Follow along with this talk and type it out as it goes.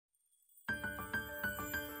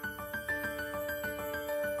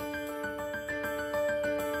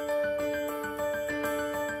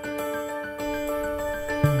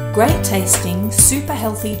great tasting, super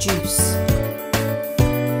healthy juice.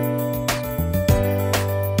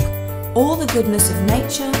 All the goodness of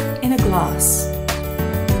nature in a glass.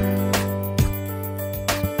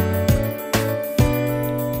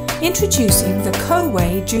 Introducing the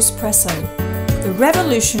Co-Way Juicepresso, the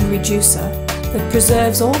revolutionary juicer that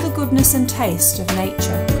preserves all the goodness and taste of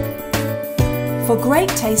nature. For great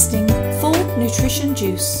tasting, full nutrition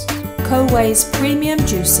juice, Co-Way's premium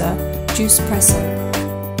juicer, Juicepresso.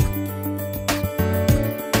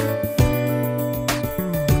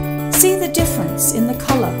 See the difference in the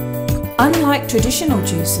colour. Unlike traditional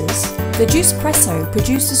juices, the Juicepresso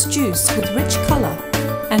produces juice with rich colour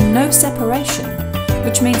and no separation,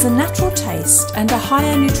 which means a natural taste and a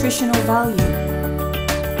higher nutritional value.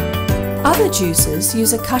 Other juices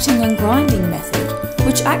use a cutting and grinding method,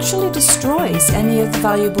 which actually destroys any of the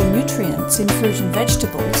valuable nutrients in fruit and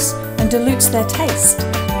vegetables and dilutes their taste.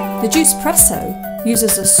 The Juicepresso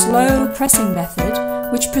uses a slow pressing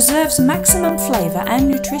method, which preserves maximum flavour and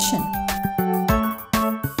nutrition.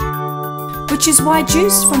 Which is why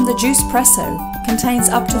juice from the Juicepresso contains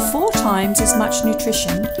up to 4 times as much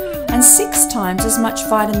nutrition and 6 times as much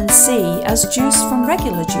vitamin C as juice from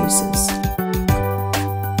regular juices.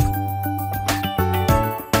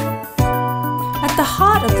 At the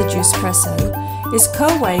heart of the Juicepresso is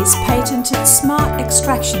Co-Way's patented Smart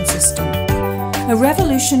Extraction System, a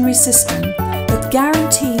revolutionary system that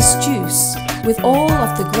guarantees juice with all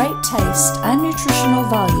of the great taste and nutritional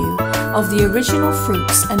value of the original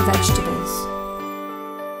fruits and vegetables.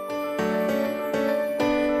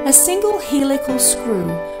 A single helical screw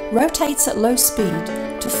rotates at low speed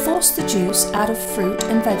to force the juice out of fruit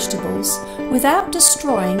and vegetables without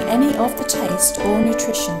destroying any of the taste or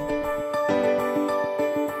nutrition.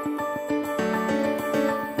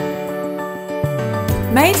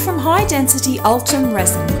 Made from high-density Ultem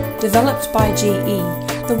resin developed by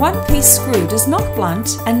GE, the one-piece screw does not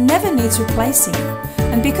blunt and never needs replacing,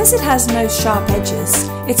 and because it has no sharp edges,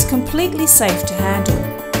 it's completely safe to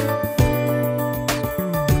handle.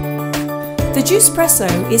 The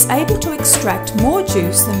Juicepresso is able to extract more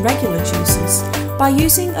juice than regular juices by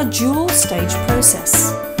using a dual-stage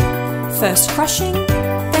process. First crushing,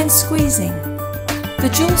 then squeezing.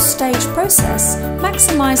 The dual-stage process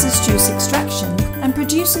maximizes juice extraction and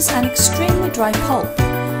produces an extremely dry pulp,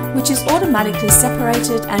 which is automatically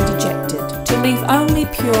separated and ejected to leave only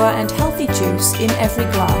pure and healthy juice in every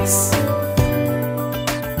glass.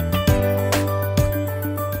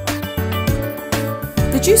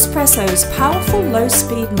 The Juicepresso's powerful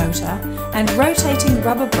low-speed motor and rotating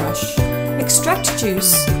rubber brush extract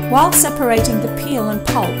juice while separating the peel and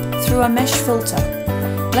pulp through a mesh filter,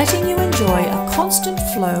 letting you enjoy a constant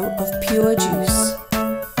flow of pure juice.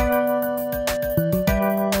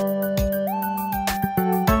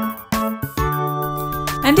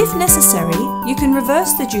 And if necessary, you can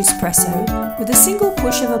reverse the Juicepresso with a single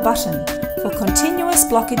push of a button for continuous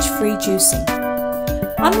blockage-free juicing.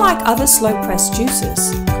 Unlike other slow-press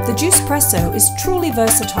juicers, the Juicepresso is truly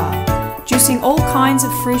versatile, juicing all kinds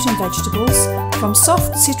of fruit and vegetables, from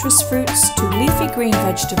soft citrus fruits to leafy green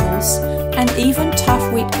vegetables, and even tough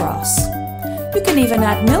wheatgrass. You can even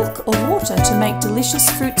add milk or water to make delicious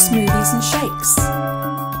fruit smoothies and shakes.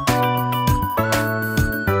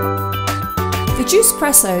 The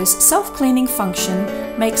Juicepresso's self-cleaning function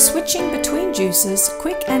makes switching between juices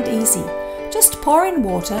quick and easy. Just pour in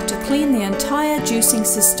water to clean the entire juicing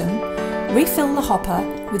system, refill the hopper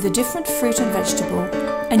with a different fruit and vegetable,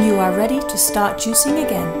 and you are ready to start juicing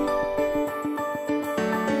again.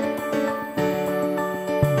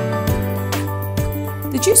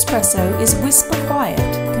 The Juicepresso is whisper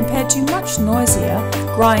quiet compared to much noisier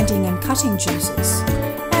grinding and cutting juices,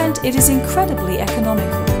 and it is incredibly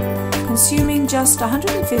economical, consuming just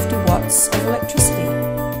 150 watts of electricity.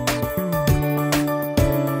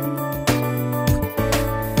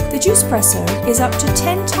 The Juicepresso is up to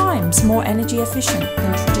 10 times more energy efficient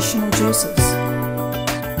than traditional juicers.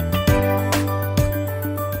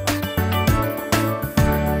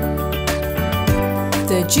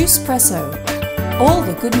 The Juicepresso, all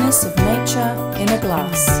the goodness of nature in a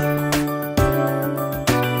glass.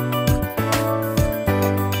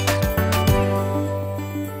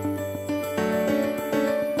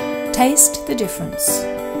 Taste the difference.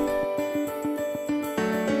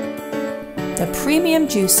 The premium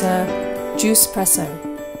juicer, Juicepresso.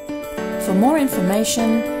 For more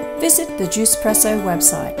information, visit the Juicepresso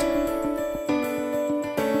website.